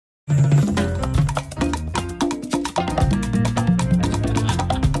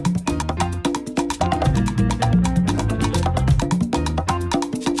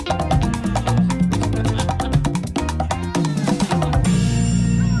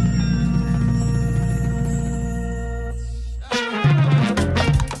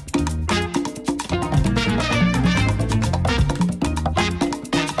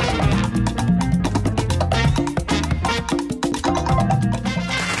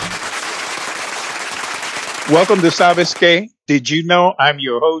Welcome to Sabes Que. Did you know I'm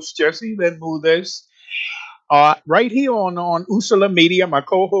your host, Jesse Bermudez? Right here on USALA Media, my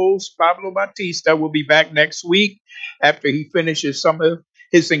co-host, Pablo Batista, will be back next week after he finishes some of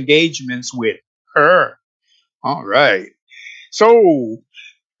his engagements with her. All right. So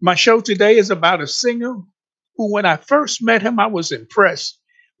my show today is about a singer who, when I first met him, I was impressed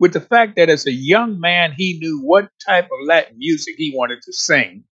with the fact that as a young man, he knew what type of Latin music he wanted to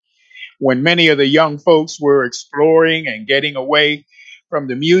sing. When many of the young folks were exploring and getting away from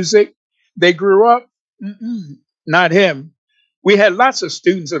the music they grew up, not him. We had lots of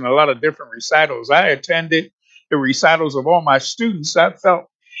students in a lot of different recitals. I attended the recitals of all my students. I felt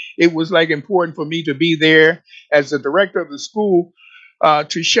it was like important for me to be there as the director of the school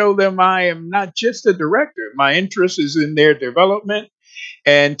to show them I am not just a director. My interest is in their development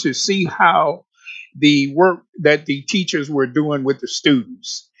and to see how the work that the teachers were doing with the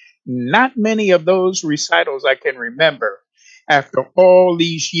students. Not many of those recitals I can remember after all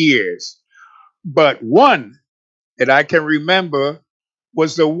these years, but one that I can remember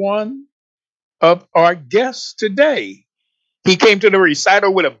was the one of our guest today. He came to the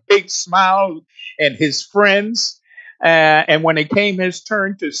recital with a big smile and his friends. And when it came his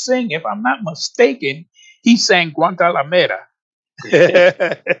turn to sing, if I'm not mistaken, he sang Guantanamera.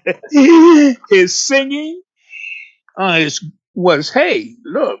 His singing was, hey,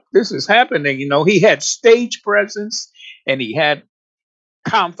 look, this is happening. You know, he had stage presence and he had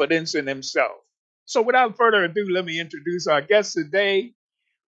confidence in himself. So without further ado, let me introduce our guest today,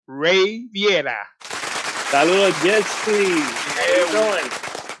 Ray Viera. Saludos, Jesse. How you Yeah, doing?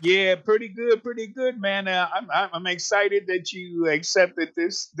 yeah, pretty good, man. I'm excited that you accepted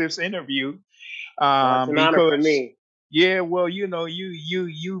this interview Oh, it's an honor for because me. yeah, well, you know,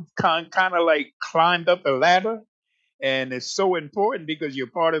 you kind of like climbed up the ladder. And it's so important because you're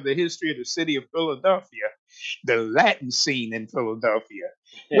part of the history of the city of Philadelphia, the Latin scene in Philadelphia.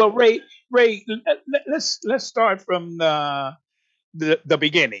 Well, let's start from the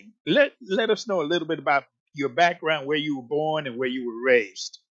beginning. Let us know a little bit about your background, where you were born and where you were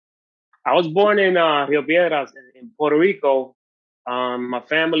raised. I was born in VIERA in Puerto Rico. My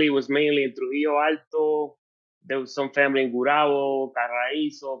family was mainly in Trujillo Alto. There was some family in Gurabo,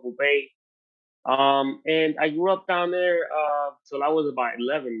 Carraízo, Pupey. And I grew up down there till I was about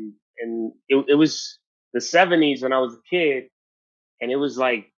 11. And it was the 70s when I was a kid. And it was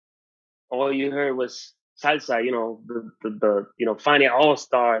like all you heard was salsa, finding all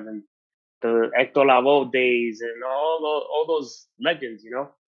stars and the Hector Lavoe days and all those legends.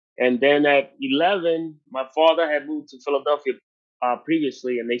 And then at 11, my father had moved to Philadelphia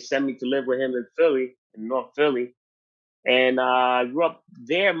previously, and they sent me to live with him in Philly, in North Philly. And I grew up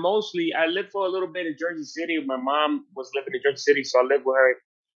there mostly. I lived for a little bit in Jersey City. My mom was living in Jersey City, so I lived with her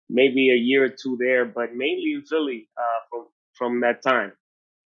maybe a year or two there, but mainly in Philly from that time.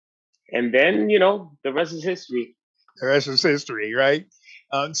 And then, the rest is history. The rest is history, right?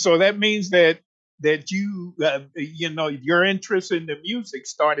 So that means that you know your interest in the music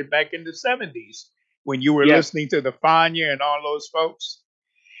started back in the '70s when you were Yes, listening to the Fania and all those folks.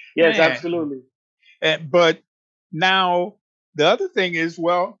 yes, Man, absolutely. but now the other thing is,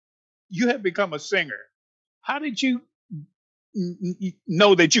 well, you have become a singer. How did you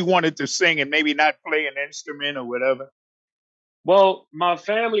know that you wanted to sing and maybe not play an instrument or whatever? Well, my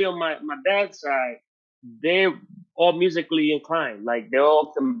family on my dad's side, they're all musically inclined. Like they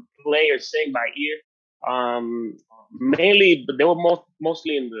all can play or sing by ear. Mainly, but they were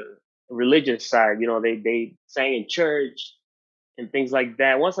mostly in the religious side. They sang in church and things like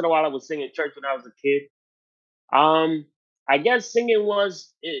that. Once in a while, I would sing in church when I was a kid. Um, I guess singing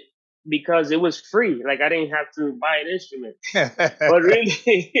was it because it was free. Like I didn't have to buy an instrument. But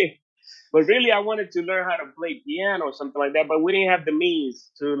really, but really, I wanted to learn how to play piano or something like that. But we didn't have the means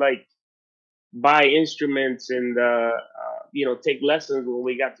to like buy instruments and take lessons when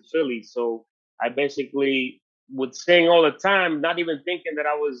we got to Philly. So I basically would sing all the time, not even thinking that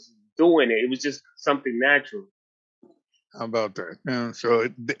I was doing it. It was just something natural. How about that? So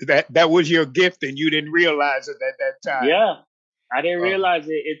that was your gift, and you didn't realize it at that time. Yeah, I didn't Uh, realize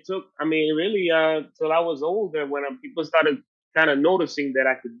it. It took, I mean, really, till I was older when people started kind of noticing that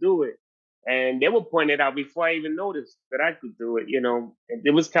I could do it. And they would point it out before I even noticed that I could do it. And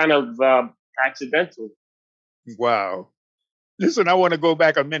it was kind of accidental. wow. Listen, I want to go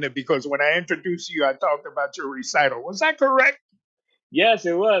back a minute because when I introduced you, I talked about your recital. Was that correct? Yes,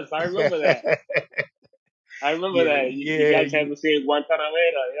 it was. I remember that. yeah, I remember yeah, that. You guys had you, to say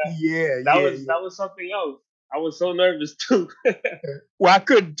Guantanamera. Yeah, yeah, that yeah, was that was something else. I was so nervous too. Well, I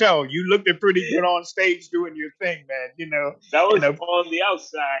couldn't tell. You looked pretty good on stage doing your thing, man. You know, That and was on the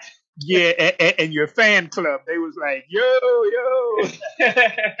outside. yeah, and your fan club, they was like, yo, yo.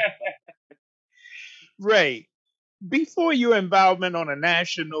 Ray, before your involvement on a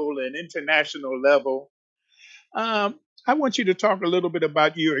national and international level, I want you to talk a little bit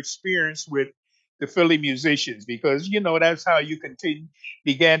about your experience with the Philly musicians because you know that's how you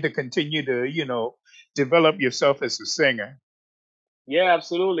began to continue to develop yourself as a singer. Yeah,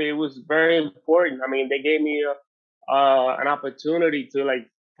 absolutely. It was very important. I mean, they gave me an opportunity to like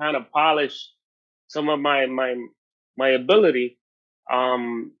kind of polish some of my ability.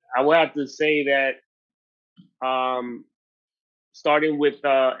 I would have to say that um, starting with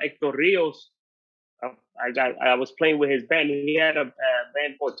Hector Rios, I was playing with his band. He had a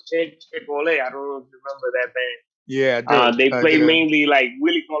band called Che Che Cole. I don't know if you remember that band. Yeah, I do. They I played do. mainly like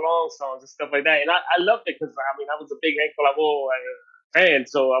Willie Colon songs and stuff like that, and I loved it because I mean I was a big Hector Lavoe fan,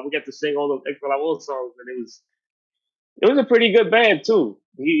 so I would get to sing all those Hector Lavoe songs, and it was a pretty good band too.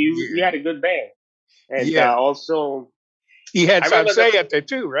 He Yeah. had a good band, and Yeah. also He had I remember the Salsa there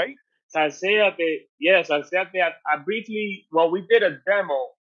too, right? Salseate. Yes, Salseate. I briefly, well, we did a demo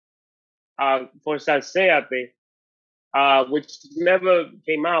for Salseate, which never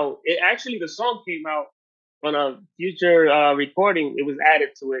came out. It actually the song came out on a future recording. It was added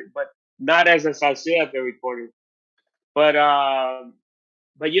to it, but not as a Salseate recording. But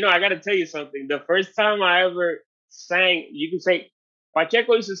but I got to tell you something. The first time I ever sang, you can say,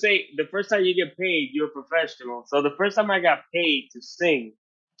 Pacheco used to say, the first time you get paid, you're a professional. So the first time I got paid to sing,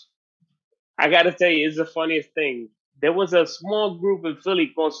 I got to tell you, it's the funniest thing. There was a small group in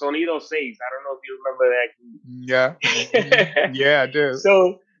Philly called Sonido Seis. I don't know if you remember Yeah. that. Yeah, I do.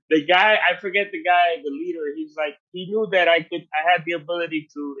 So the guy, I forget the guy, the leader, he's like, he knew that I had the ability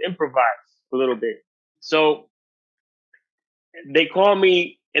to improvise a little bit. So they called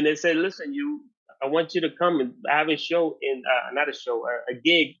me and they said, "Listen, I want you to come and have a show in, not a show, a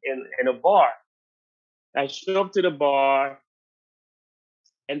gig in a bar." I show up to the bar,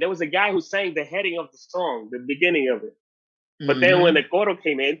 and there was a guy who sang the heading of the song, the beginning of it. But then when Hmm. the coro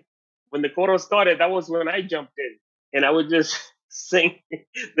came in, when the coro started, that was when I jumped in, and I would just sing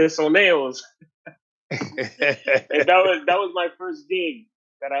the soneos, and that was my first gig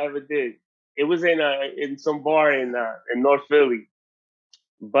that I ever did. It was in some bar in North Philly.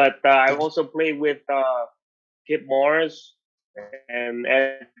 But I also played with Kip Morris and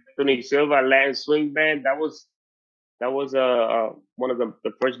Anthony Silva Latin Swing Band. That was one of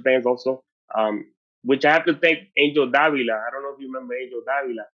the first bands also. Which I have to thank Angel Davila. I don't know if you remember Angel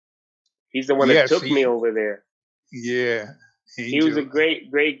Davila. He's the one that Yes, took me over there. yeah, He was a Angel.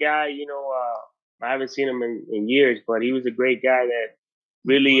 great guy. I haven't seen him in years, but he was a great guy that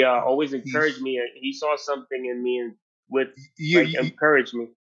really always encouraged He's me. He saw something in me and would like you. encourage me.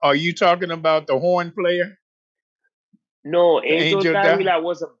 Are you talking about the horn player, No, the Angel Angel? Da? Davila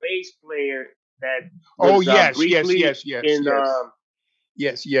was a bass player that Oh was yes, yes, briefly yes, yes, in. yes,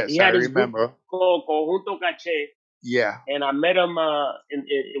 yes, He yes. I had his group remember. called Conjunto Cache, Yeah. and I met him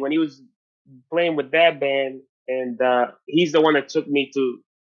when he was playing with that band, and he's the one that took me to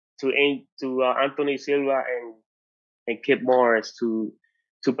Anthony Silva and Kip Morris to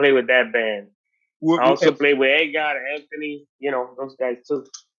play with that band. I also played with Edgar and Anthony, those guys too.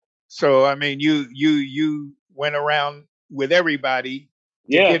 So I mean, you went around with everybody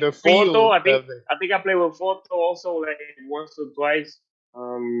to Yeah, get a Photo. feel I think of it. I think I played with Photo also like once or twice.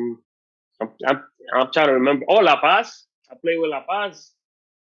 Um, I'm trying to remember. Oh, La Paz. I played with La Paz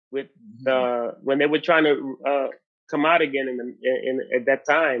with when they were trying to come out again in at that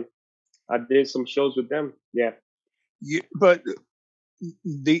time. I did some shows with them. Yeah. But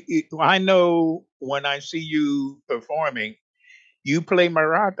I know when I see you performing, you play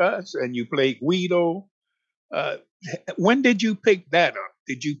maracas and you play guido. Uh, when did you pick that up?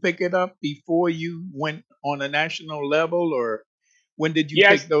 Did you pick it up before you went on a national level, or when did you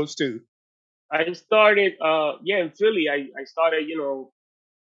pick Yes, those two? I started. In Philly, I started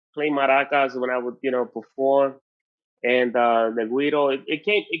playing maracas when I would perform, and the guido it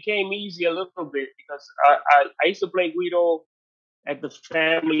came easy a little bit because I used to play guido at the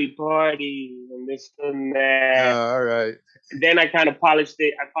family party and this and that. All right. And then I kind of polished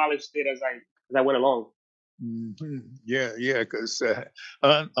it. I polished it as I went along. Yeah, yeah, because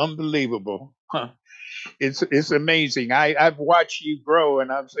unbelievable. Huh. It's amazing. I've watched you grow,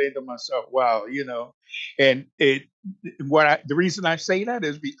 and I'm saying to myself, wow, and the reason I say that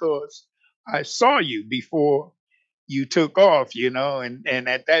is because I saw you before you took off, and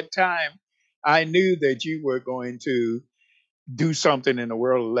at that time I knew that you were going to do something in the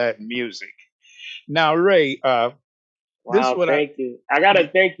world of Latin music. Now, Ray, this Wow, what I thank you. I gotta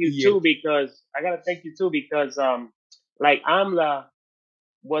thank you yeah. too because like AMLA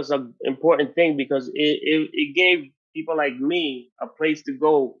was an important thing because it gave people like me a place to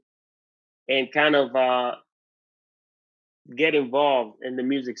go and kind of get involved in the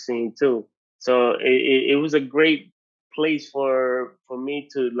music scene too. So it was a great place for me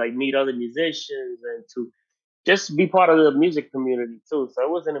to like meet other musicians and to just be part of the music community too. So it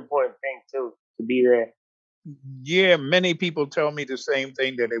was an important thing too to be there. Yeah, many people tell me the same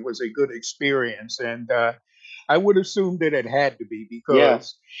thing, that it was a good experience, and I would assume that it had to be, Yeah,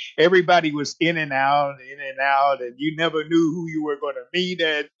 because everybody was in and out, and you never knew who you were going to meet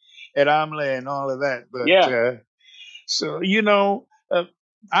at AMLA and all of that. But yeah. so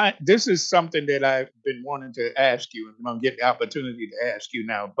I this is something that I've been wanting to ask you, and I'm going to get the opportunity to ask you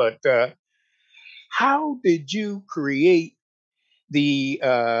now. But how did you create the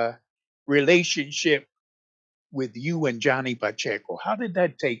relationship with you and Johnny Pacheco? How did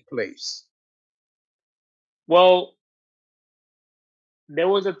that take place? Well, there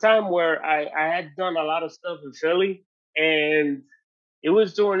was a time where I had done a lot of stuff in Philly, and it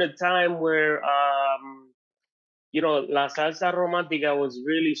was during a time where La salsa romantica was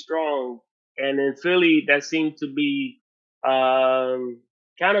really strong, and in Philly that seemed to be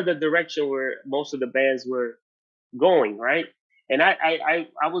kind of the direction where most of the bands were going, right? And I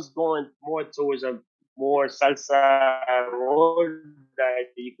was going more towards a more salsa roda,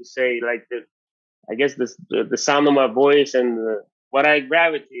 you could say, like the I guess the sound of my voice and what I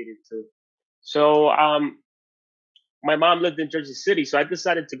gravitated to. So my mom lived in Jersey City, so I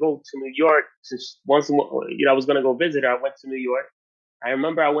decided to go to New York since I was gonna go visit her. I went to New York. I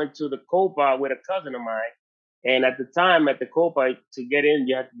remember I went to the Copa with a cousin of mine, and at the time at the Copa to get in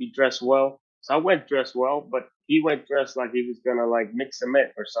you had to be dressed well. So I went dressed well, but he went dressed like he was gonna like mix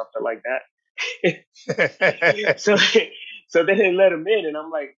cement or something like that. so so they didn't let him in, and I'm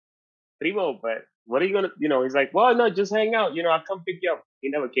like, Primo, but what are you gonna, he's like, well, no, just hang out, I'll come pick you up. He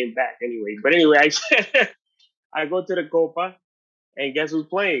never came back anyway. But anyway, I go to the Copa, and guess who's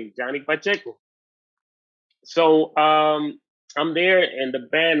playing? Johnny Pacheco. So I'm there, and the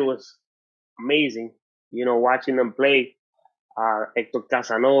band was amazing. Watching them play, Hector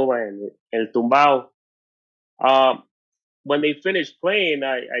Casanova and El Tumbao. Um, when they finished playing,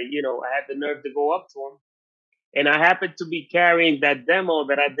 I had the nerve to go up to him, and I happened to be carrying that demo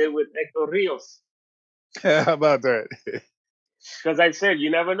that I did with Hector Rios. How about that? Because I said, you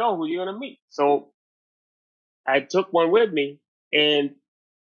never know who you're going to meet. So I took one with me. And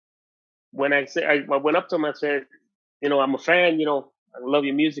when I went up to him, I said, I'm a fan, I love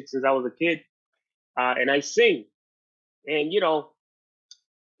your music since I was a kid. And I sing. And,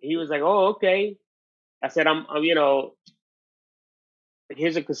 he was like, oh, okay. I said,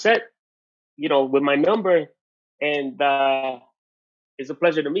 here's a cassette, with my number. And it's a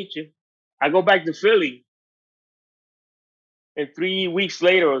pleasure to meet you. I go back to Philly. And 3 weeks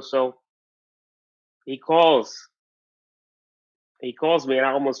later or so, he calls. He calls me, and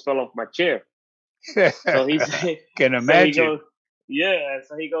I almost fell off my chair. So he's Can so he imagine. goes, yeah.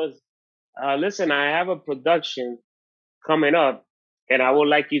 So he goes, listen, I have a production coming up, and I would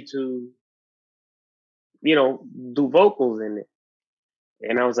like you to, do vocals in it.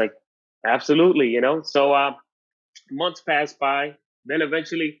 And I was like, absolutely. So months passed by. Then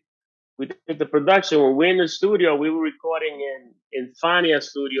eventually we did the production. When we're in the studio, we were recording in Fania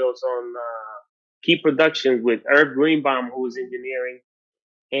Studios on Key Productions with Herb Greenbaum, who was engineering.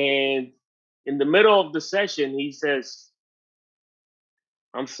 And in the middle of the session, he says,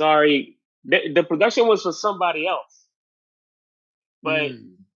 I'm sorry. The production was for somebody else, but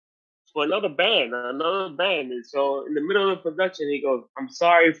Mm. for another band. And so in the middle of the production, he goes, I'm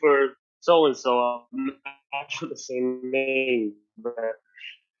sorry for so and so. I'm not going to say names, but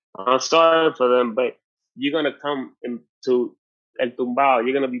I'm sorry for them, but you're going to come into El Tumbao.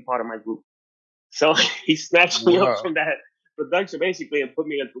 You're going to be part of my group. So he snatched me up Wow. from that production basically and put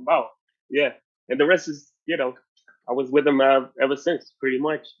me in Tumbao. Yeah. And the rest is, I was with him ever since, pretty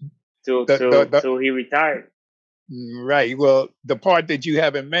much, till The, the, till the, till he retired. right. Well, the part that you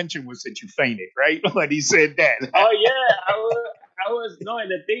haven't mentioned was that you fainted, right? When he said that. Oh yeah, I was no, and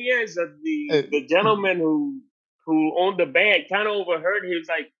the thing is that the gentleman who owned the band kind of overheard. He was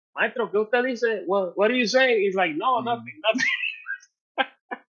like, "Maestro, ¿qué usted dice? What are you saying?" He's like, "No, nothing, nothing."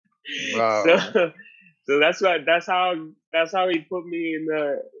 So Wow. so that's how he put me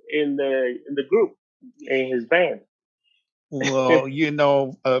in the group in his band. Well,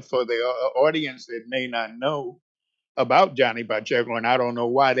 for the audience that may not know about Johnny Pacheco, and I don't know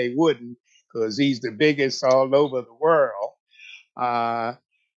why they wouldn't, because he's the biggest all over the world. Uh,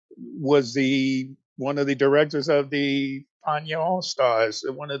 was the one of the directors of the Panya All Stars.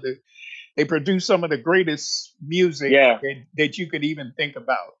 One of the They produced some of the greatest music Yeah. that you could even think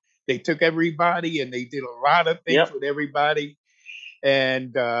about. They took everybody and they did a lot of things Yep. with everybody.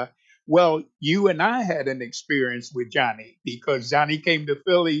 And well, you and I had an experience with Johnny because Johnny came to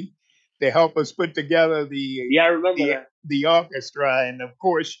Philly to help us put together Yeah, I remember the that. the orchestra, and of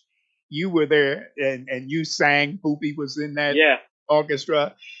course, you were there and you sang. Poopy was in that Yeah.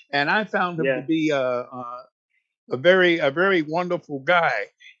 orchestra, and I found him to Yeah. be a very wonderful guy,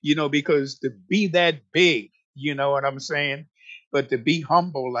 because to be that big, you know what I'm saying, but to be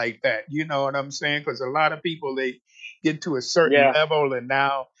humble like that, you know what I'm saying, because a lot of people, they get to a certain Yeah. level and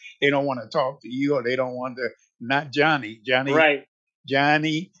now they don't want to talk to you, or they don't want to. Not Johnny. Right.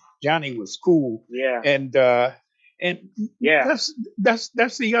 Johnny Johnny was cool. Yeah. And uh and Yeah.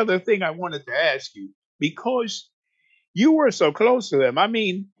 that's the other thing I wanted to ask you, because you were so close to him. I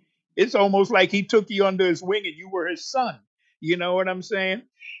mean, it's almost like he took you under his wing and you were his son. You know what I'm saying?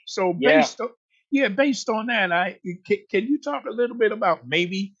 So Yeah. based on that, can you talk a little bit about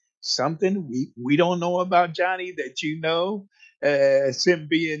maybe something we don't know about Johnny that as him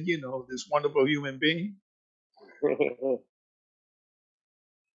being, this wonderful human being?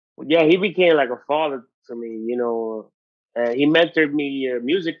 Yeah, he became like a father to me. He mentored me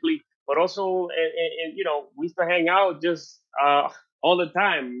musically, but also, and we used to hang out just all the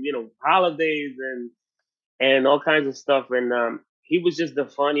time. Holidays and all kinds of stuff. And he was just the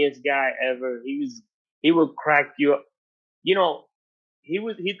funniest guy ever. He would crack you up. You know, he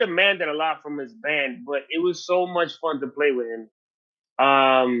demanded a lot from his band, but it was so much fun to play with him.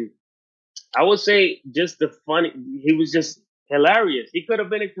 Um, I would say just the funny. He was just hilarious. He could have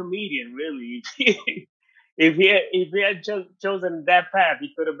been a comedian, really. If he had chosen that path,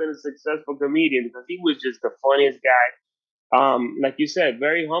 he could have been a successful comedian because he was just the funniest guy. Like you said,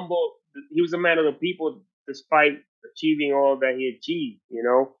 very humble. He was a man of the people, despite achieving all that he achieved.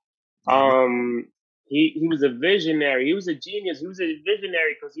 Yeah. He was a visionary. He was a genius. He was a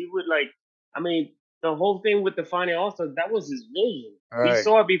visionary because he would like. I mean, the whole thing with the final also that was his vision. All He right.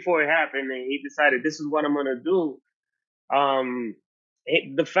 saw it before it happened, and he decided this is what I'm gonna do. Um,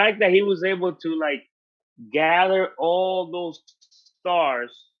 the fact that he was able to like gather all those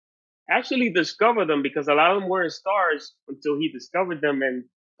stars, actually discover them because a lot of them weren't stars until he discovered them and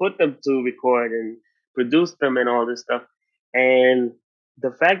put them to record and produce them and all this stuff. And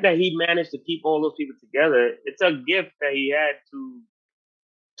the fact that he managed to keep all those people together, it's a gift that he had to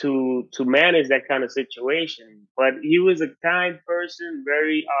manage that kind of situation. But he was a kind person,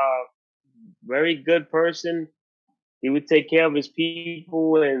 very good person. He would take care of his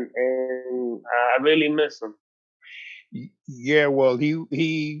people, and I really miss him. Yeah, well,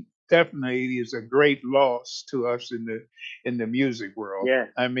 he definitely is a great loss to us in the music world. Yeah.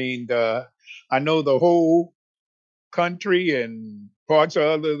 I mean, I know the whole country and parts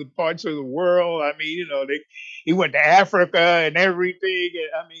of the world. I mean, he went to Africa and everything.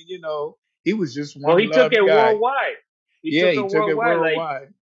 And, I mean, he was just Well, one he took loved it guy. worldwide. He Yeah, took he it took it worldwide.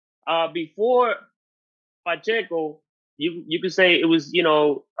 Like worldwide. before Pacheco, you could say it was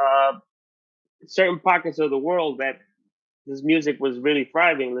certain pockets of the world that this music was really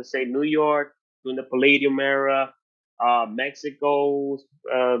thriving. Let's say New York during the Palladium era, Mexico,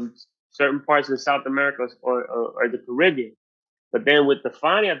 um, certain parts of South America or the Caribbean. But then with the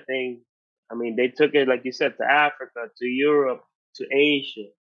Fania thing, I mean, they took it like you said to Africa, to Europe, to Asia,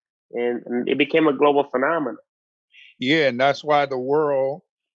 and it became a global phenomenon. Yeah, and that's why the world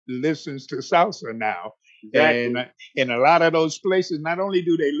listens to salsa now. And Exactly. in a lot of those places, not only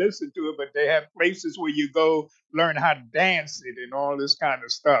do they listen to it, but they have places where you go learn how to dance it and all this kind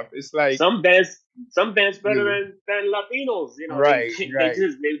of stuff. It's like, Some dance, some dance better yeah, than Latinos. They right, they right.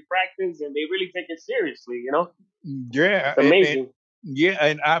 just they practice and they really take it seriously. Yeah, It's amazing. yeah,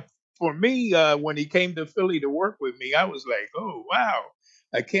 and for me, when he came to Philly to work with me, I was like, oh wow,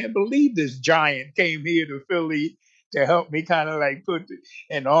 I can't believe this giant came here to Philly to help me kind of like put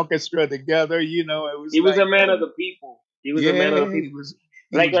an orchestra together. It was He was a like, man of oh the people. He was a man of yeah, the people.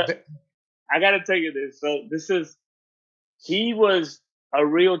 he Like was I gotta tell you this. So he was a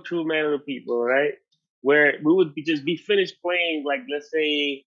real true man of the people, right? Where we would just be finished playing, like let's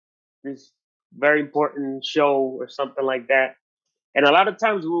say this very important show or something like that, and a lot of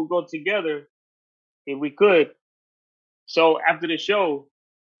times we would go together if we could. So after the show,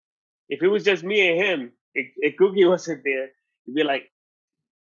 if it was just me and him, if Cookie wasn't there, he'd be like,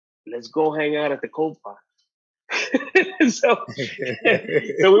 "Let's go hang out at the Copa." so,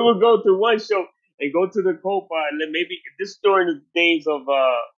 so we would go to one show and go to the Copa, and then maybe this during the days of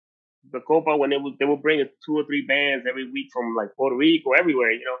the Copa when they would bring 2 or 3 bands every week from like Puerto Rico,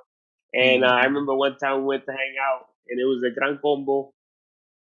 everywhere. And I Mhm. remember one time we went to hang out, and it was a Gran Combo.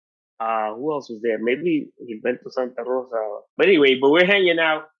 Who else was there? Maybe Gilberto Santa Rosa. But anyway, but we're hanging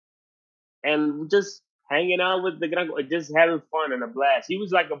out and we're just hanging out with the Gran, just having fun and a blast. He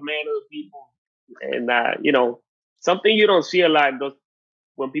was like a man of the people, and something you don't see a lot those,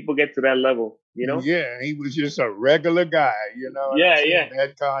 when people get to that level. Yeah, he was just a regular guy. You know what I'm Yeah, saying? yeah,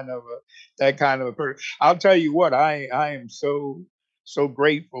 That kind of a person. I'll tell you what. I am so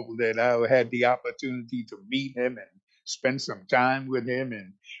grateful that I had the opportunity to meet him and spend some time with him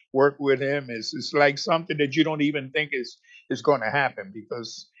and work with him. It's like something that you don't even think is going to happen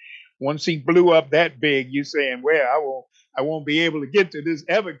because once he blew up that big, you saying, "Well, I won't be able to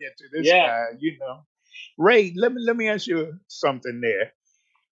ever get to this yeah. guy." Ray, let me ask you something there.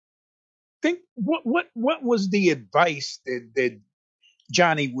 Think what was the advice that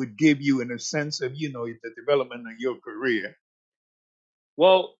Johnny would give you in a sense of the development of your career?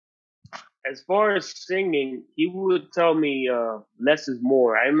 Well, as far as singing, he would tell me less is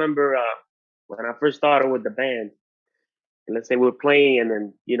more. I remember when I first started with the band, and let's say we're playing, and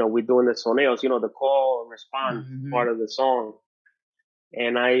then we're doing the soneos, the call and respond Hmm. part of the song,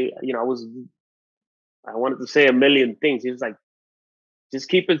 and I wanted to say a million things. He was like, just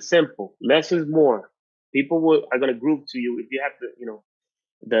keep it simple. Less is more. Are gonna group to you if you have to,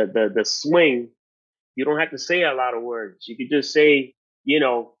 the swing. You don't have to say a lot of words. You could just say, you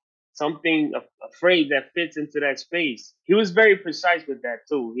know, a phrase that fits into that space. He was very precise with that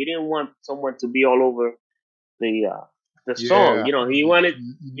too. He didn't want someone to be all over the song. Yeah. He wanted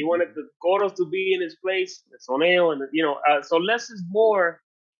the chorus to be in his place, the soneo, and so less is more.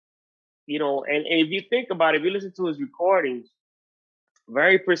 And if you think about it, if you listen to his recordings,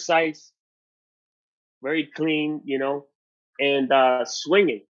 very precise, very clean, and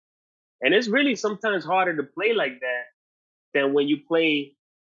swinging. And it's really sometimes harder to play like that than when you play,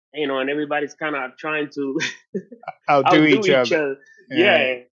 and everybody's kind of trying to Outdo outdo each each other. other. Uh,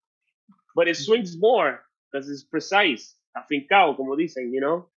 Yeah, but it swings more because it's precise. Afincao, como dicen.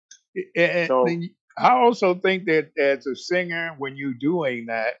 So, I also think that as a singer, when you're doing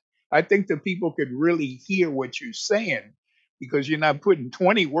that, I think that people could really hear what you're saying because you're not putting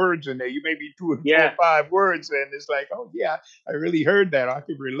 20 words in there. You may be doing four or yeah, five words, and it's like, oh, yeah, I really heard that. I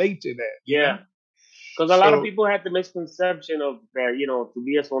could relate to that. yeah. Because a lot of So, people had the misconception of that, to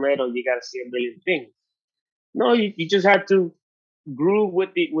be a sonero, you got to say a million things. No, you just have to groove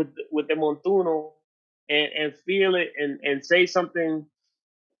with the montuno and feel it and say something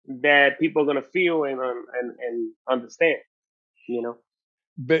that people are gonna feel and understand. You know.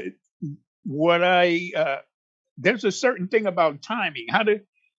 but there's a certain thing about timing. How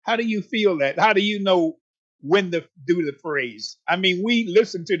do you feel that? How do you know when to do the phrase? I mean, we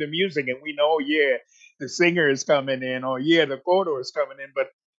listen to the music and we know, oh, yeah, the singer is coming in, or yeah, the photo is coming in. But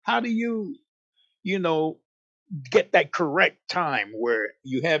how do you know, get that correct time where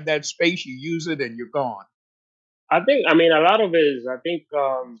you have that space, you use it, and you're gone? I mean, a lot of it is, I think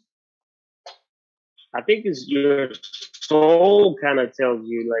it's your soul kind of tells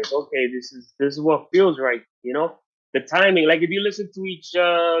you like, okay, this is what feels right. The timing. Like if you listen to each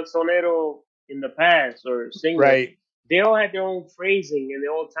sonero in the past or singer, Right. they all had their own phrasing and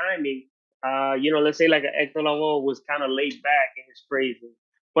their own timing. Let's say like Hector Lavoe was kind of laid back in his phrasing,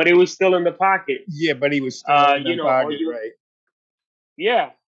 but it was still in the pocket. Yeah, but he was still in the Or pocket, you right?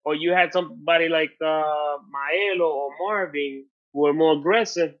 Yeah, or you had somebody like Maelo or Marvin who were more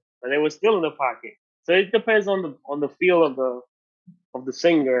aggressive, and they were still in the pocket. So it depends on the feel of the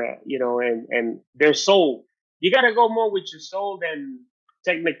singer, and their soul. You got to go more with your soul than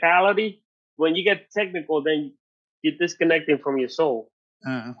technicality. When you get technical, then you're disconnecting from your soul.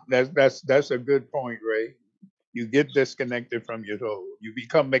 That's a good point, Ray. You get disconnected from your soul. You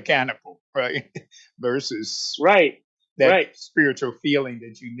become mechanical, right? Versus Right, that right, spiritual feeling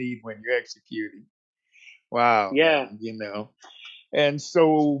that you need when you're executing. Wow, yeah. man. And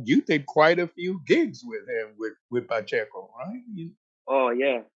so you did quite a few gigs with him, with Pacheco, right? Oh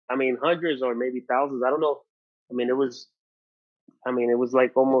yeah. I mean, hundreds or maybe thousands. I don't know. I mean, it was. It was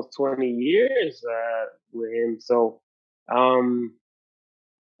like almost 20 years with him. So, um,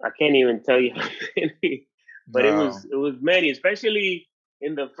 I can't even tell you how many, but it was Wow. it was many, especially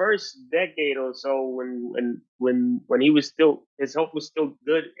in the first decade or so when he was still his health was still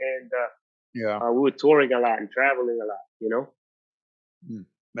good and Yeah. we were touring a lot and traveling a lot. Mm.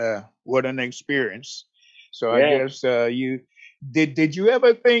 What an experience. So I Yeah. guess did you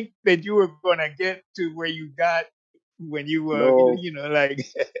ever think that you were gonna get to where you got when you were No, like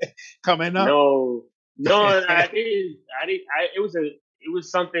coming up? no, no. I didn't. I didn't. It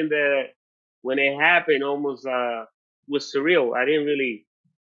was something that when it happened almost was surreal. I didn't really.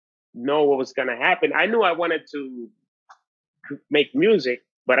 know what was gonna happen. I knew I wanted to make music,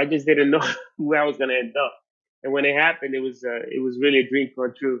 but I just didn't know where I was gonna end up. And when it happened, it was really a dream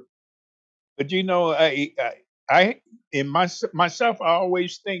come true. But you know, I in myself, I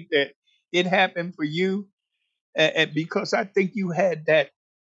always think that it happened for you, and because I think you had that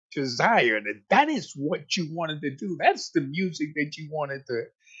desire that is what you wanted to do. That's the music that you wanted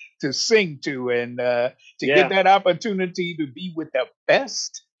to sing to, and to get Yeah, that opportunity to be with the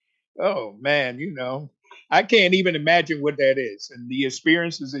best. Oh man, you know, I can't even imagine what that is, and the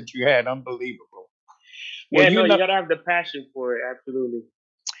experiences that you had, unbelievable. Well, yeah. you No, you know, gotta have the passion for it. Absolutely.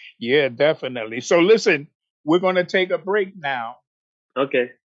 yeah, definitely. So listen, we're going to take a break now. Okay.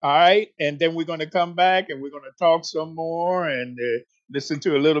 All right, and then we're going to come back and we're going to talk some more and listen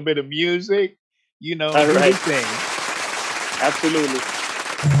to a little bit of music. You know, All do the right. thing. Absolutely.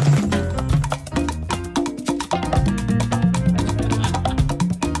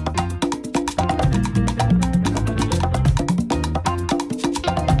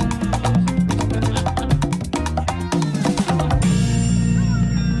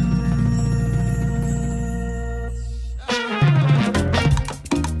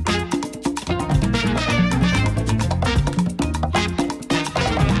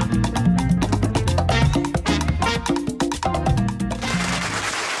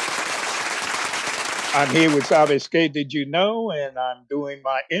 I'm here with Sabes Que, did you know? And I'm doing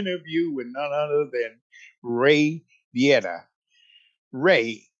my interview with none other than Ray VIERA.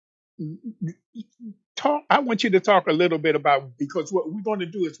 Ray, talk. I want you to talk a little bit about because what we're going to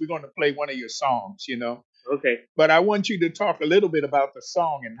do is we're going to play one of your songs, you know. Okay. But I want you to talk a little bit about the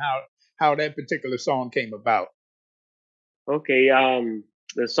song and how that particular song came about. Okay.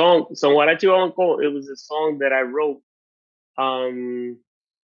 The song Guarachi Uncle, it was a song that I wrote. Um,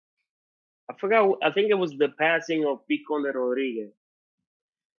 I forgot. I think it was the passing of Pico de Rodriguez,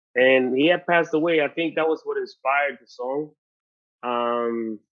 and he had passed away. I think that was what inspired the song.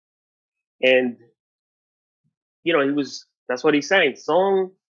 Um, and he was. That's what he sang.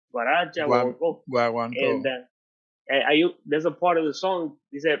 Song Guaracha Gua- Uncle, and Guaguancó. there's a part of the song.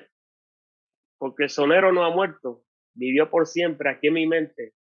 He said, "Porque el sonero no ha muerto, vivió por siempre aquí en mi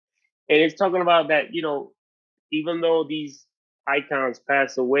mente." And it's talking about that. Even though these icons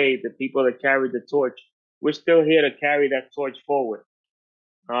pass away, the people that carried the torch, we're still here to carry that torch forward.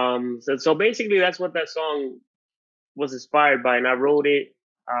 So basically, that's what that song was inspired by, and I wrote it.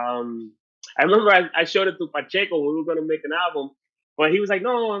 I remember I showed it to Pacheco when we were going to make an album, but he was like,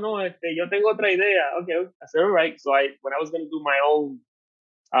 "No, no, yo tengo otra idea." Okay, I said, "All right." So when I was going to do my own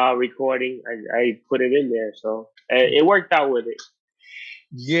recording, I put it in there. So it worked out with it.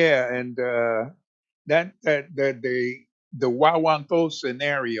 Yeah, and the Guaguancó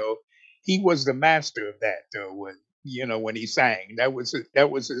scenario, he was the master of that. When he sang, that was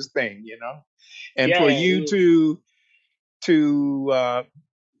his thing. You know, and for Yeah, you to uh,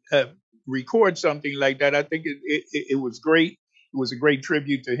 record something like that, I think it was great. It was a great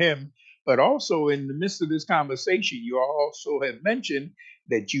tribute to him. But also in the midst of this conversation, you also have mentioned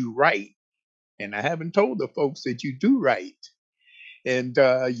that you write, and I haven't told the folks that you do write, and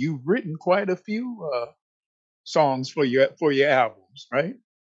you've written quite a few songs for your albums, right?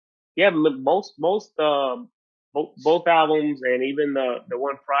 yeah, both albums and even the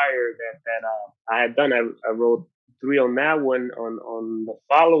one prior that I had done. I wrote three on that one. On the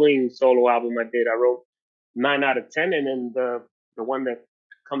following solo album I did, I wrote 9 out of 10, and then the one that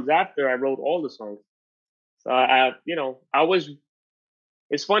comes after, I wrote all the songs. So I was.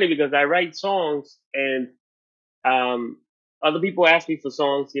 It's funny because I write songs and um, other people ask me for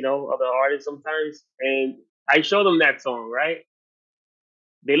songs. Other artists sometimes, and I show them that song, right?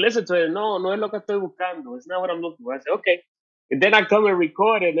 They listen to it. No, no es lo que estoy buscando. It's not what I'm looking for. I say, okay. And then I come and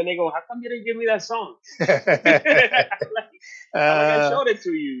record it, and then they go, how come you didn't give me that song? I uh, showed it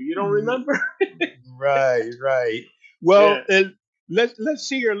to you. You don't remember? right, right. Yeah. Well, let's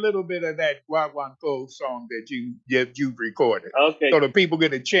hear a little bit of that Guaguancó song that you've recorded, so Okay. the people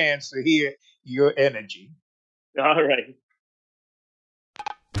get a chance to hear your energy. All right.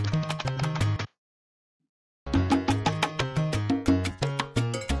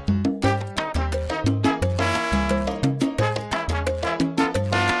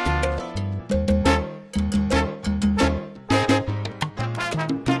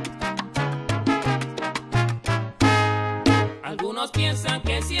 Algunos piensan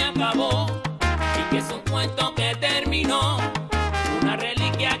que se acabó y que es un cuento que terminó. Una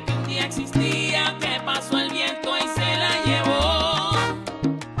reliquia que un día existía, que pasó el viento y se la llevó.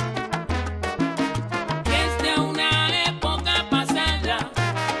 Es de una época pasada,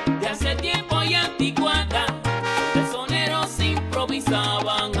 de hace tiempo y anticuada, donde soneros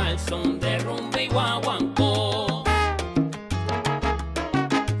improvisaban al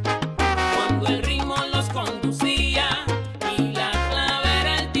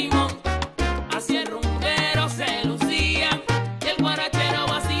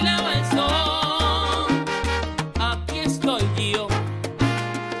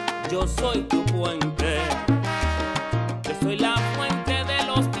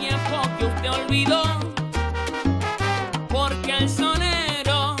olvidó, porque el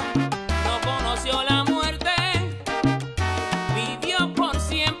sonero no conoció la muerte, vivió por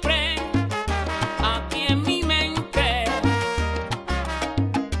siempre aquí en mi mente.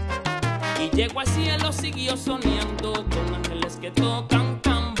 Y llegó al cielo, siguió soñando con ángeles que tocan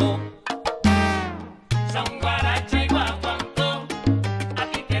tambo. Son guaracha y guaguancó,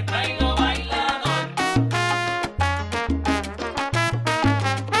 aquí te traigo bailador.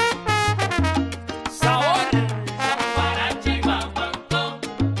 Sabor. Son guaracha y guaguancó,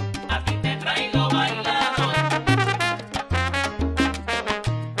 aquí te traigo bailador.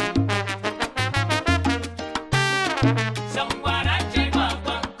 Son guaracha y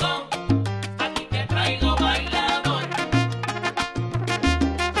guaguancó, aquí te traigo bailador.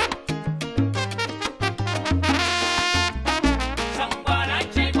 Son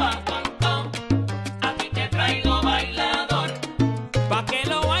guaracha y guaguancó, aquí te traigo bailador. Pa' que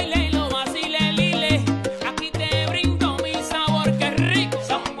lo baile y lo vacile, lile, aquí te brindo mi sabor, que rico.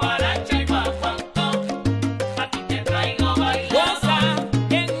 Son guaracha y guaguancó, aquí te traigo bailador. Goza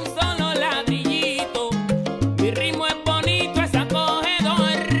en un solo ladrillito, mi ritmo es bonito, es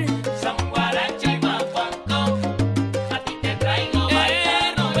acogedor. Son guaracha y guaguancó, aquí te traigo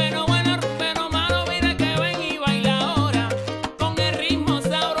bailador. Rumbero bueno, rumbero malo, mira que ven y baila ahora, con el ritmo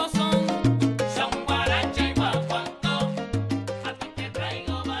sabrosón. Son guaracha y guaguancó, aquí te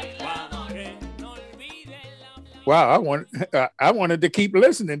traigo bailador. No olvides la... Wow, I wanted to keep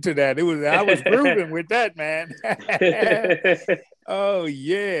listening to that. I was grooving with that, man. Oh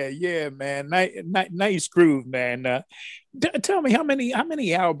yeah, man. Nice groove, man. Tell me how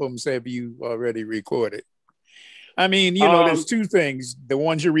many albums have you already recorded? I mean, there's two things: the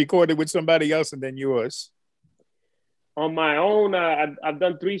ones you recorded with somebody else, and then yours. On my own, I've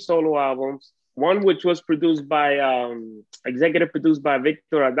done 3 solo albums. One which was produced by executive produced by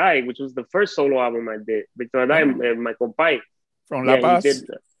Victor Adai, which was the first solo album I did. Victor Adai, my compay. From La Paz.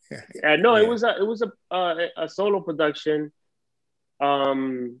 No, Yeah. it was a solo production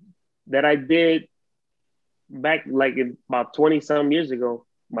that I did back like about 20 some years ago,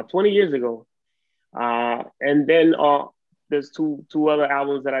 about 20 years ago. And then there's two other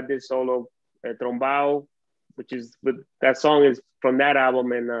albums that I did solo, Trombao, which is that song is from that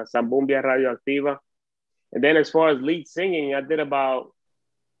album, and Sambumbia Radioactiva. And then as far as lead singing, I did about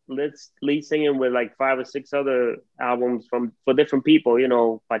lead singing with like 5 or 6 other albums for different people,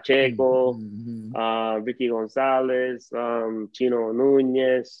 Pacheco, Ricky Gonzalez, Chino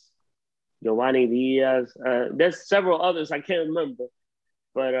Nunez, Giovanni Diaz. There's several others I can't remember,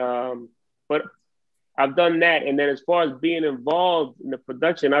 but I've done that. And then as far as being involved in the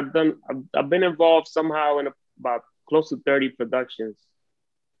production, I've been involved somehow in about close to 30 productions.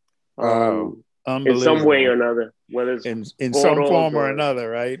 In some way or another, whether it's in some form or another,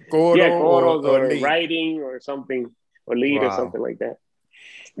 right? Choros or writing or something, or lead or something like that.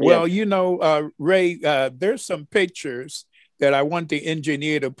 Well, Ray, there's some pictures that I want the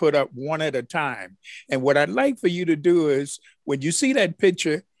engineer to put up one at a time. And what I'd like for you to do is, when you see that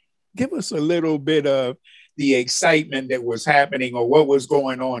picture, give us a little bit of the excitement that was happening or what was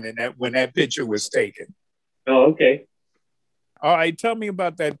going on in that when that picture was taken. Oh, okay. All right, tell me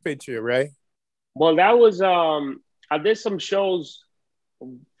about that picture, Ray. Well, that was I did some shows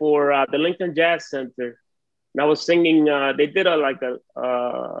for the Lincoln Jazz Center, and I was singing. They did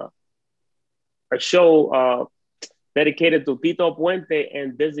a show dedicated to Tito Puente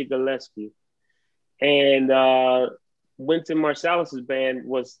and Dizzy Gillespie, and Winston Marsalis's band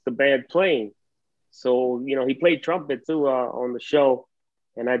was the band playing. So he played trumpet too on the show,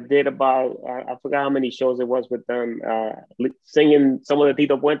 and I did about I forgot how many shows it was with them, singing some of the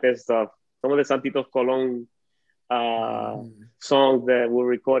Tito Puente stuff. Some of the Santitos Colón songs that were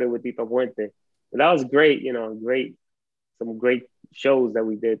recorded with Tito Puente. And that was great, some great shows that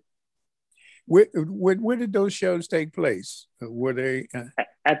we did. Where did those shows take place? Were they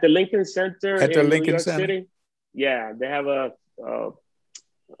at the Lincoln Center at the in Lincoln New York Center? City? Yeah, they have the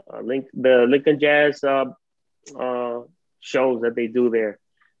Lincoln Jazz shows that they do there.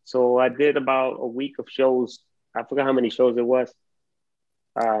 So I did about a week of shows. I forgot how many shows it was.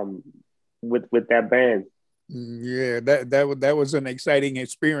 With that band. Yeah, that was an exciting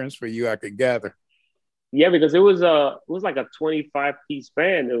experience for you, I could gather. Yeah, because it was like a 25-piece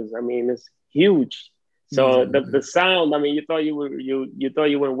band. It's huge. So the sound, you thought you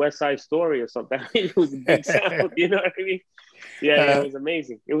were in West Side Story or something. It was a big sound, you know what I mean? Yeah, it was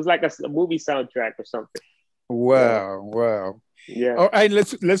amazing. It was like a movie soundtrack or something. Wow. Yeah. All right,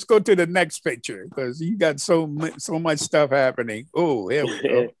 let's go to the next picture because you got so much stuff happening. Oh, here we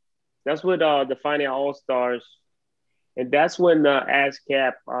go. That's with the Final All Stars, and that's when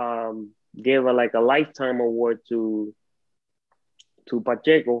ASCAP gave like a lifetime award to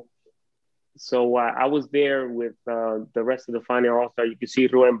Pacheco. So I was there with the rest of the final all-star. You can see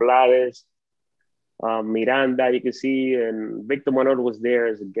Ruben Blades, Miranda, you can see, and Victor Manuel was there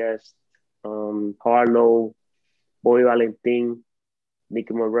as a guest. Harlow, Boy Valentin,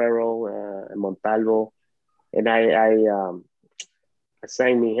 Nicky Marrero, and Montalvo. And I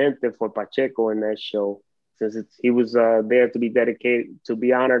sang Mi Gente for Pacheco in that show, since he was there to be dedicated, to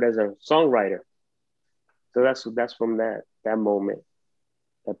be honored as a songwriter. So that's from that moment,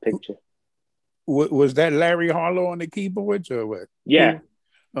 that picture. Was that Larry Harlow on the keyboards or what? Yeah.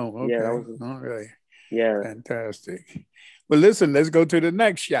 Oh, okay. Yeah, all right. Yeah. Fantastic. Well, listen, let's go to the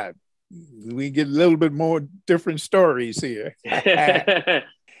next shot. We get a little bit more different stories here.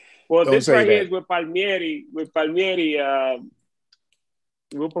 Well, Don't this say right that. here is with Palmieri. With Palmieri,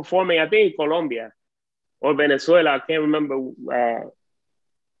 we were performing, I think, in Colombia or Venezuela. I can't remember.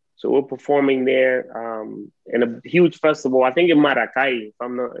 So we're performing there in a huge festival. I think in Maracay,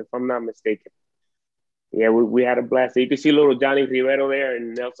 if I'm not mistaken. Yeah, we had a blast. You can see little Johnny Rivero there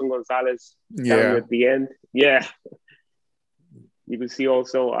and Nelson Gonzalez down at the end. Yeah. You can see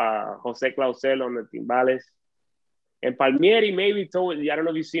also Jose Clausel on the timbales. And Palmieri maybe told, I don't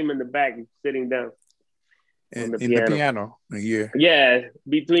know if you see him in the back, sitting down on the piano. Yeah. Yeah,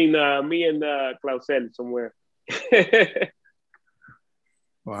 between me and Clausel somewhere.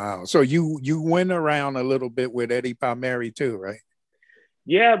 Wow. So you went around a little bit with Eddie Palmieri too, right?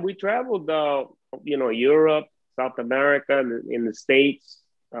 Yeah, we traveled, Europe, South America, in the States.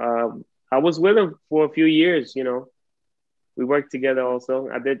 I was with him for a few years, We worked together also.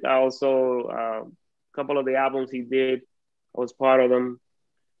 I also, a couple of the albums he did, I was part of them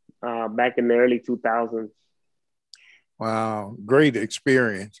back in the early 2000s. Wow. Great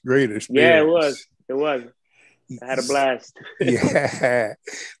experience. Yeah, it was. I had a blast. Yeah.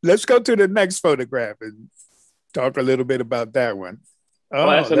 Let's go to the next photograph and talk a little bit about that one. Oh,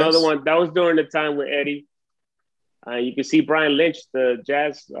 that's another one. That was during the time with Eddie. You can see Brian Lynch, the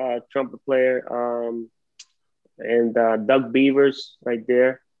jazz trumpet player, and Doug Beavers right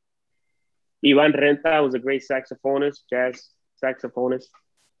there. Ivan Renta was a great saxophonist, jazz saxophonist.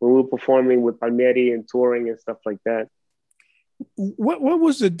 When we were performing with Palmieri and touring and stuff like that. What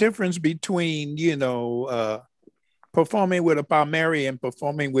was the difference between, performing with a Palmieri and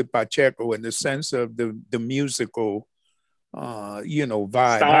performing with Pacheco in the sense of the musical,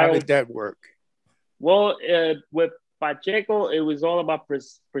 vibe? Style. How did that work? Well, with Pacheco, it was all about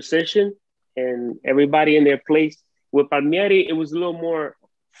precision and everybody in their place. With Palmieri, it was a little more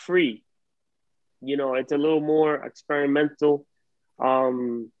free. It's a little more experimental.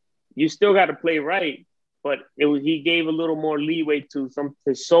 You still got to play right, but he gave a little more leeway to some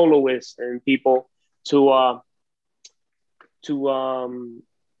soloists and people to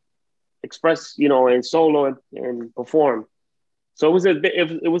express, in solo and perform. So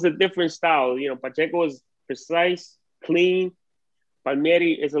it was a different style. Pacheco was precise, clean.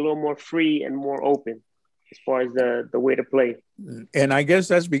 Palmieri is a little more free and more open as far as the way to play. And I guess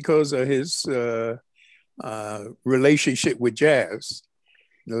that's because of his relationship with jazz,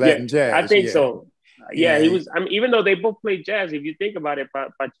 Latin jazz. I think so. Yeah, he was. Even though they both played jazz, if you think about it,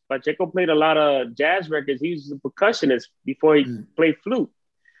 Pacheco played a lot of jazz records. He was a percussionist before he played flute.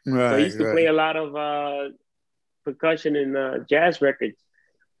 Right, so he used to play a lot of percussion in jazz records.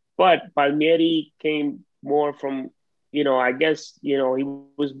 But Palmieri came more from, I guess, he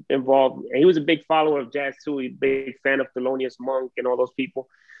was involved. And he was a big follower of jazz too. He's a big fan of Thelonious Monk and all those people.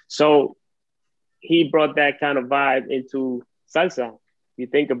 So he brought that kind of vibe into salsa, if you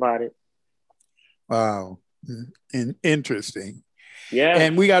think about it. Wow. Interesting. Yeah.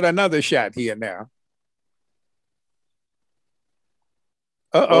 And we got another shot here now.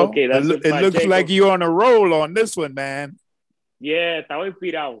 Uh-oh. Okay, it looks like you're on a roll on this one, man. Yeah, estaba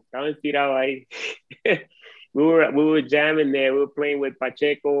inspirado ahí. we were jamming there. We were playing with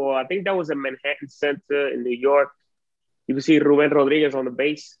Pacheco. I think that was at Manhattan Center in New York. You can see Ruben Rodriguez on the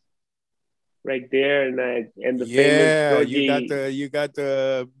bass right there, and the famous Georgie. you got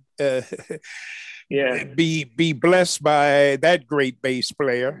the yeah. Be blessed by that great bass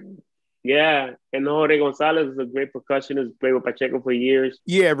player. Yeah, and Jorge Gonzalez is a great percussionist, played with Pacheco for years.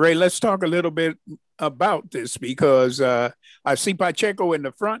 Yeah, Ray, let's talk a little bit about this because I see Pacheco in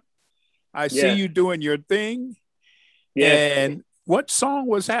the front. I see you doing your thing. Yeah. And what song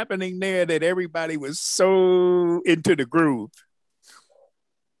was happening there that everybody was so into the groove?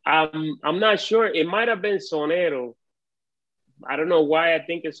 I'm not sure. It might have been Sonero. I don't know why I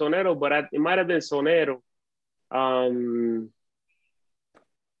think it's Sonero, but it might have been Sonero.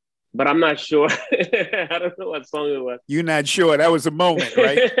 But I'm not sure. I don't know what song it was. You're not sure. That was a moment,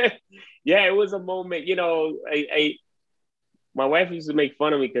 right? Yeah, it was a moment. My wife used to make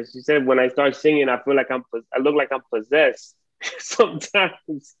fun of me because she said when I start singing, I feel like I look like I'm possessed.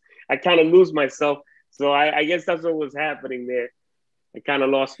 Sometimes I kind of lose myself. So I guess that's what was happening there. I kind of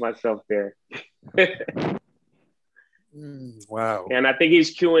lost myself there. Wow. And I think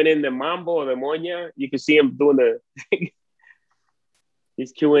he's cueing in the mambo or the moña. You can see him doing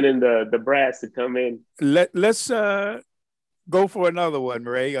he's cueing in the brass to come in. Let's go for another one,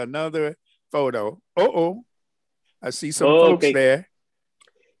 Ray. Another photo. I see some folks Okay. there.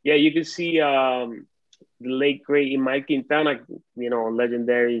 Yeah, you can see the late great Mike Quintana,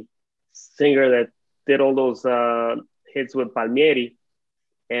 legendary singer that did all those hits with Palmieri,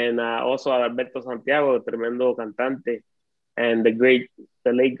 and also Alberto Santiago, tremendo cantante, and the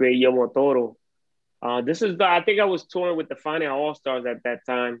late great Yomo Toro. I think I was touring with the Fania All Stars at that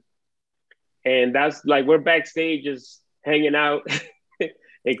time, and that's like we're backstage just hanging out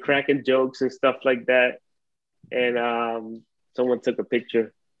and cracking jokes and stuff like that, and someone took a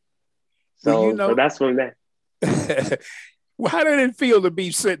picture. Well, So that's when that. Well, how did it feel to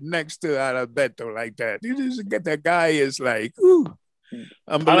be sitting next to Alberto like that? You just get that guy is like, ooh,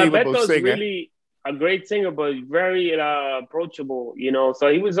 unbelievable Alberto's singer. really a great singer, but very approachable,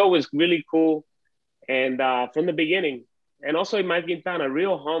 So he was always really cool, and from the beginning. And also Mike Quintana,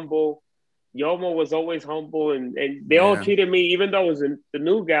 real humble. Yomo was always humble, and they all treated me, even though I was the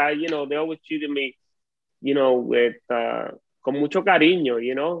new guy, they always treated me, with con mucho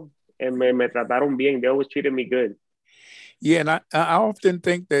cariño, and me trataron bien. They always treated me good. Yeah, and I often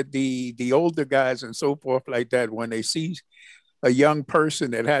think that the older guys and so forth like that, when they see a young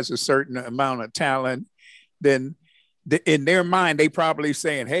person that has a certain amount of talent, then in their mind, they probably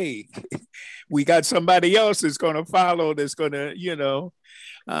saying, hey, we got somebody else that's going to follow, that's going to,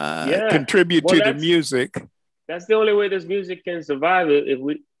 contribute to the music. That's the only way this music can survive. If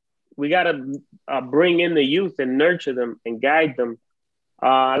we got to bring in the youth and nurture them and guide them.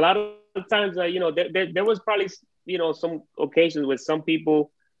 A lot of times, there was probably, some occasions where some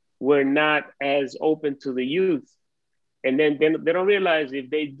people were not as open to the youth. And then they don't realize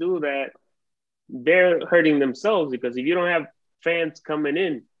if they do that, they're hurting themselves, because if you don't have fans coming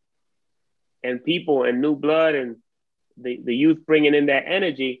in and people and new blood and the youth bringing in that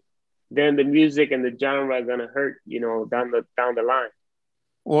energy, then the music and the genre are going to hurt, down the line.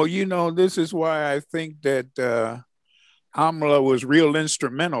 Well, this is why I think that Amla was real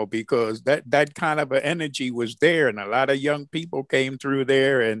instrumental, because that kind of an energy was there, and a lot of young people came through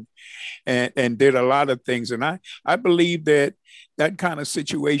there and did a lot of things. And I believe that kind of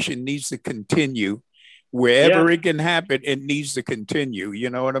situation needs to continue wherever it can happen. It needs to continue. You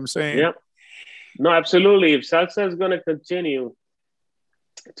know what I'm saying? Yep. No, absolutely. If salsa is going to continue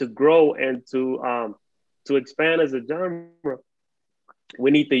to grow and to expand as a genre,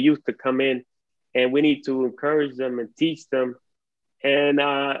 we need the youth to come in, and we need to encourage them and teach them and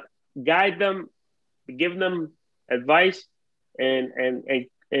guide them, give them advice and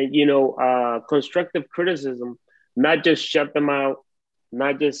constructive criticism, not just shut them out,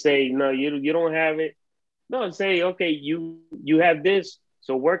 not just say, no, you don't have it. No, say, okay, you have this,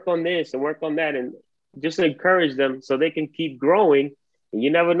 so work on this and work on that, and just encourage them so they can keep growing. And you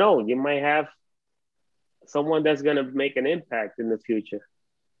never know, you might have someone that's going to make an impact in the future.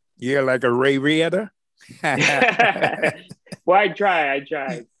 Yeah, like a Ray Rieta. Well, I try.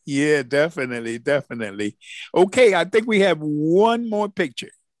 Yeah, definitely. Okay, I think we have one more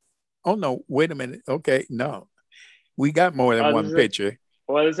picture. Oh no, wait a minute. Okay, no, we got more than one picture.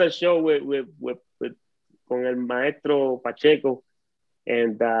 It's a show with con el maestro Pacheco,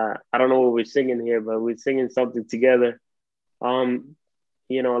 and I don't know what we're singing here, but we're singing something together. A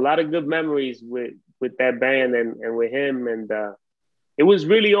lot of good memories with that band and with him, and it was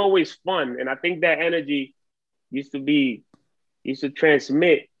really always fun. And I think that energy used to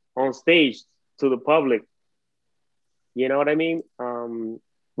transmit on stage to the public. You know what I mean?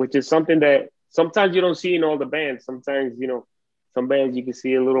 Which is something that sometimes you don't see in all the bands. Sometimes, some bands you can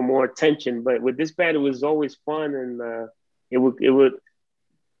see a little more tension, but with this band, it was always fun, and it would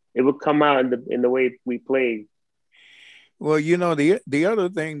come out in the way we played. Well, the other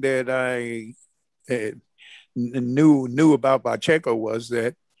thing that I knew about Pacheco was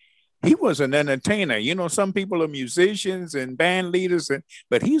that he was an entertainer. Some people are musicians and band leaders,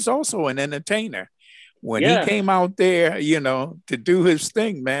 but he's also an entertainer. When he came out there, to do his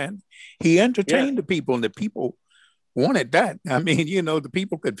thing, man, he entertained the people, and the people wanted that. I mean, the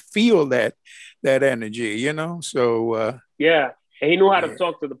people could feel that energy, so. And he knew how to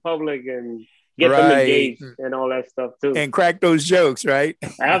talk to the public and get them engaged and all that stuff too. And crack those jokes, right?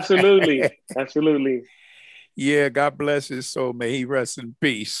 Absolutely. Yeah, God bless his soul. May he rest in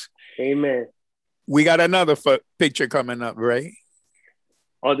peace. Amen. We got another picture coming up, right?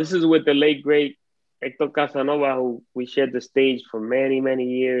 Oh, this is with the late great Hector Casanova, who we shared the stage for many, many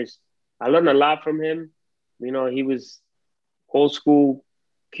years. I learned a lot from him. You know, he was old school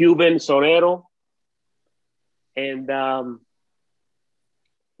Cuban sonero, and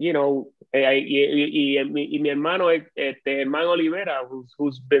you know, mi hermano, hermano Olivera,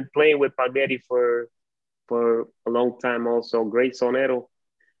 who's been playing with Palmieri for a long time, also great sonero.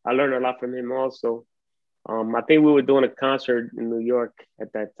 I learned a lot from him also. I think we were doing a concert in New York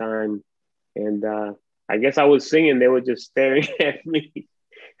at that time, and I guess I was singing. They were just staring at me.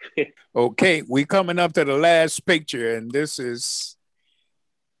 Okay, we coming up to the last picture, and this is,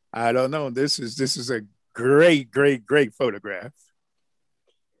 I don't know, this is a great photograph.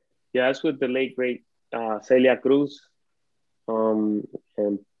 Yeah, that's with the late great Celia Cruz, and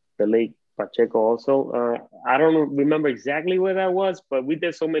the late Pacheco also. I don't remember exactly where that was, but we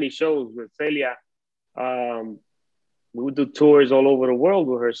did so many shows with Celia. We would do tours all over the world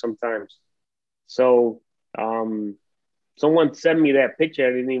with her sometimes. So someone sent me that picture.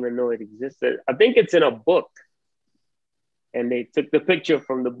 I didn't even know it existed. I think it's in a book. And they took the picture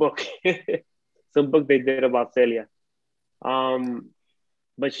from the book. Some book they did about Celia.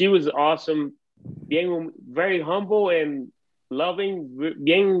 But she was awesome, very humble and loving,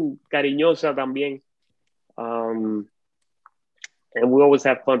 bien cariñosa también. And we always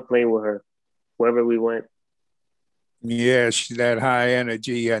have fun playing with her wherever we went. Yeah, she's that high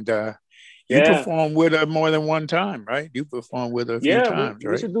energy, and you performed with her more than one time, right? You performed with her a few times, right?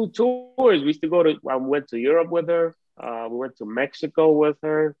 We used to do tours. We used to go to. I went to Europe with her. We went to Mexico with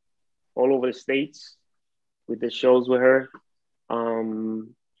her, all over the States. We did shows with her,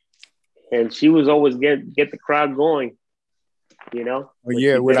 and she was always get the crowd going. You know. Well,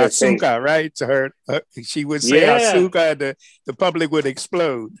 yeah, with Azúcar, right? To her, she would say Azúcar, the public would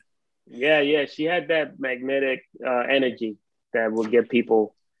explode. Yeah. She had that magnetic energy that would get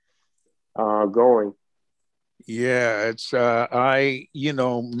people going. Yeah, it's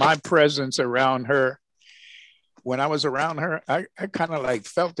my presence around her. When I was around her, I kind of like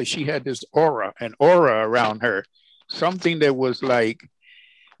felt that she had this an aura around her, something that was like,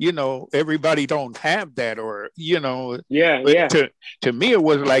 everybody don't have that, or to me it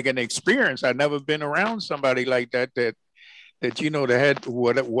was like an experience. I'd never been around somebody like that that had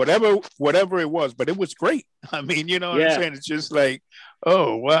whatever it was, but it was great. I mean, what I'm saying? It's just like,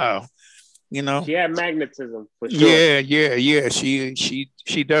 oh wow. She had magnetism for sure. Yeah.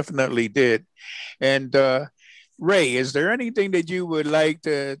 She definitely did. And Ray, is there anything that you would like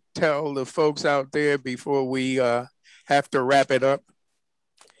to tell the folks out there before we have to wrap it up?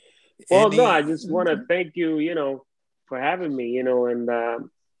 Well, no, I just want to thank you, for having me, and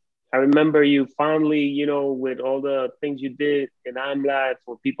I remember you fondly, with all the things you did in AMLA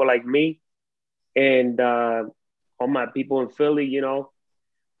for people like me, and all my people in Philly,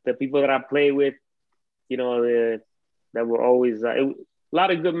 the people that I play with, that were always a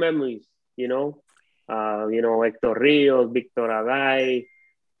lot of good memories, Hector Rios, Victor Aday,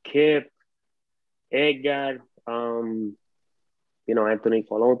 Kip, Edgar, Anthony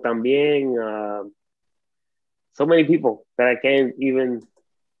Colon también, so many people that I can't even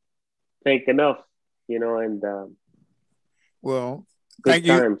thank enough, and well, thank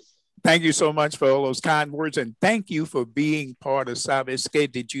you. Thank you so much for all those kind words, and thank you for being part of Sabes Que.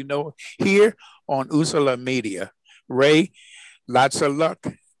 Did you know here on USALA Media? Ray, lots of luck.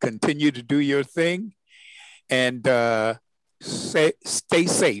 Continue to do your thing, and stay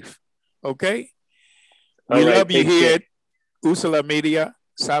safe. Okay. We love you here at USALA Media.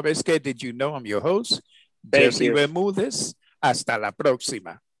 Sabes Que. Did you know I'm your host, Jesse Bermudez? Hasta la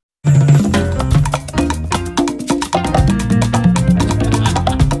próxima.